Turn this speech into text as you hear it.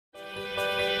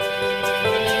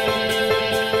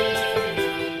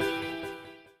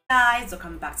guys,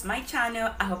 welcome back to my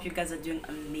channel. I hope you guys are doing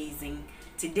amazing.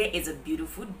 Today is a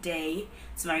beautiful day.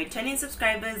 To my returning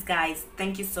subscribers, guys,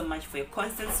 thank you so much for your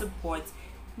constant support.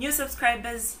 New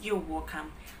subscribers, you're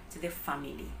welcome to the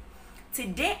family.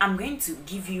 Today I'm going to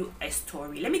give you a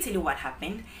story. Let me tell you what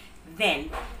happened, then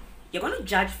you're going to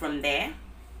judge from there,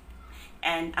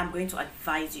 and I'm going to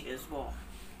advise you as well.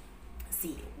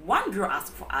 See, one girl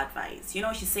asked for advice. You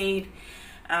know, she said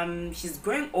she's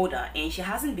growing older and she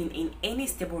hasn't been in any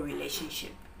stable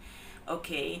relationship.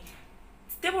 Okay,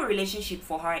 stable relationship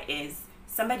for her is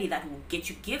somebody that will get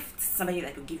you gifts, somebody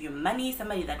that will give you money,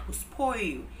 somebody that will spoil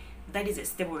you. That is a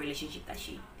stable relationship that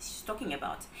she's talking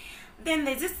about. Then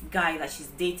there's this guy that she's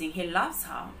dating. He loves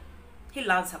her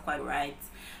quite right,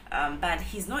 but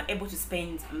he's not able to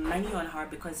spend money on her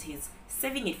because he's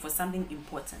saving it for something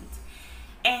important.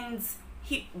 And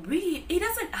he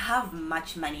doesn't have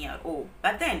much money at all.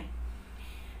 But then,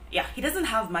 yeah, he doesn't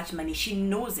have much money. She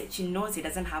knows it. She knows he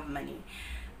doesn't have money.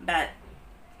 But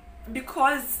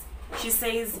because she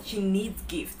says she needs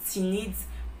gifts, she needs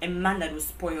a man that will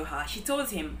spoil her, she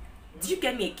tells him, did you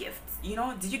get me a gift? You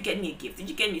know, did you get me a gift? Did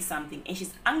you get me something? And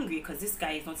she's angry because this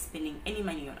guy is not spending any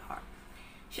money on her.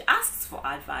 She asks for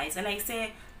advice, and I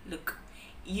say, look,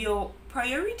 your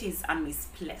priorities are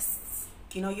misplaced.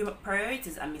 You know, your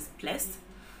priorities are misplaced.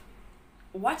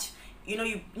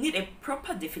 You need a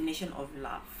proper definition of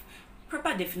love,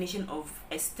 proper definition of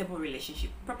a stable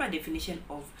relationship, proper definition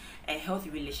of a healthy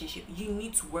relationship. You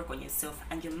need to work on yourself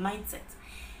and your mindset.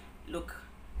 Look,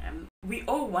 we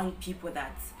all want people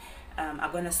that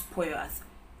are gonna spoil us.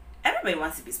 Everybody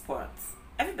wants to be spoiled.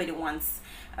 Everybody wants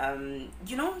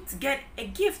to get a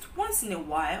gift once in a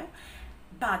while,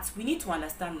 but we need to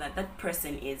understand that that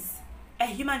person is a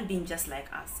human being just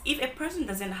like us. If a person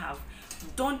doesn't have,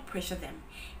 don't pressure them.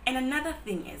 And another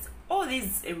thing is, all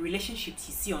these relationships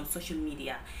you see on social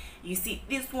media, you see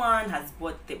this one has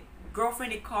bought the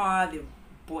girlfriend a car, they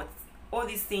bought all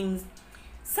these things.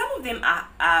 Some of them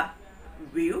are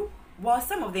real, while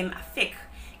some of them are fake.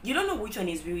 You don't know which one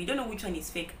is real, you don't know which one is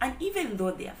fake. And even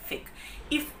though they are fake,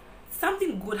 if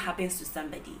something good happens to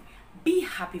somebody, be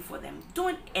happy for them.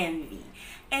 Don't envy,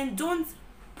 and don't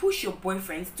push your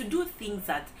boyfriends to do things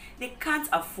that they can't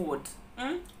afford.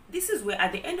 This is where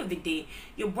at the end of the day,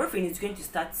 your boyfriend is going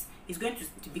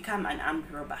to become an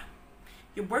armed robber.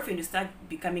 Your boyfriend will start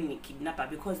becoming a kidnapper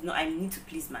because, no, I need to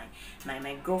please my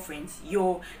girlfriend.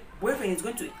 Your boyfriend is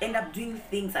going to end up doing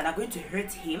things that are going to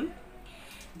hurt him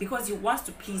because he wants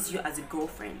to please you as a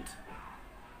girlfriend.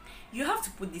 You have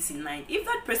to put this in mind. If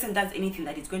that person does anything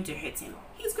that is going to hurt him,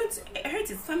 he's going to hurt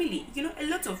his family. You know, a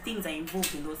lot of things are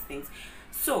involved in those things.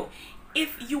 So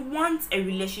if you want a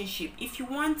relationship, if you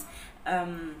want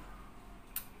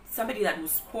somebody that will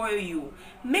spoil you,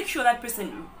 make sure that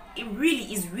person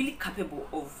is really capable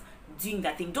of doing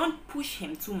that thing. Don't push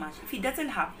him too much. If he doesn't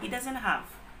have, he doesn't have.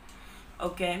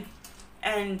 Okay?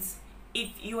 And if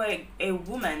you are a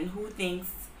woman who thinks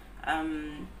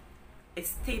a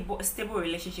stable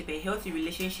relationship, a healthy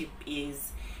relationship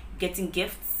is getting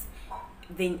gifts,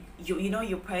 then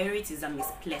your priorities are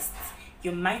misplaced.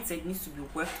 Your mindset needs to be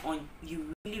worked on.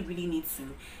 You really need to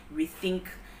rethink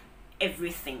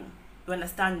everything. You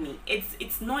understand me?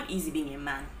 It's not easy being a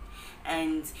man.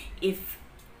 And if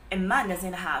a man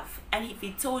doesn't have, and if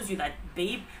he tells you that,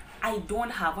 babe, I don't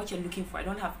have what you're looking for, I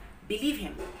don't have, believe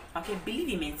him. Okay, believe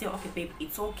him and say, okay, babe,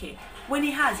 it's okay. When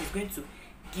he has, he's going to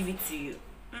give it to you.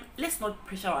 Let's not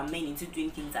pressure our men into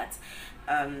doing things that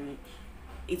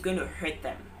it's going to hurt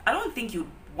them. I don't think you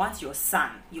want your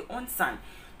own son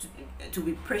to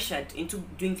be pressured into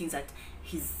doing things that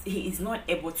he is not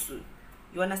able to.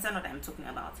 You understand what I'm talking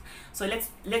about? So let's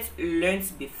learn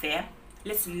to be fair.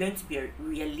 Let's learn to be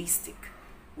realistic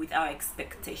with our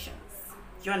expectations.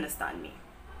 You understand me?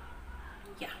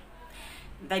 Yeah,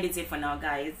 that is it for now,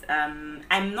 guys.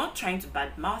 I'm not trying to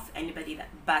badmouth anybody,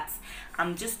 but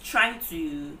I'm just trying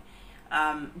to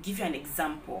give you an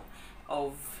example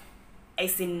of a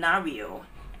scenario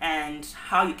and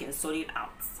how you can sort it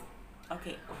out.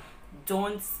 Okay,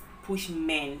 don't push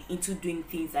men into doing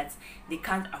things that they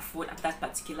can't afford at that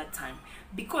particular time,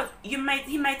 because he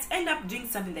might end up doing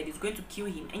something that is going to kill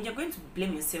him, and you're going to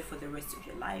blame yourself for the rest of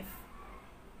your life.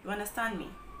 You understand me?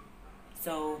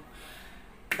 So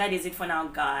that is it for now,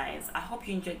 guys. I hope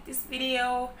you enjoyed this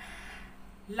video.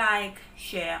 Like,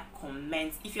 share,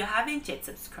 comment. If you haven't yet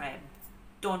subscribed,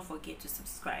 don't forget to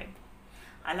subscribe.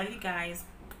 I love you guys.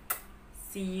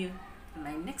 See you in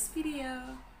my next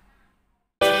video.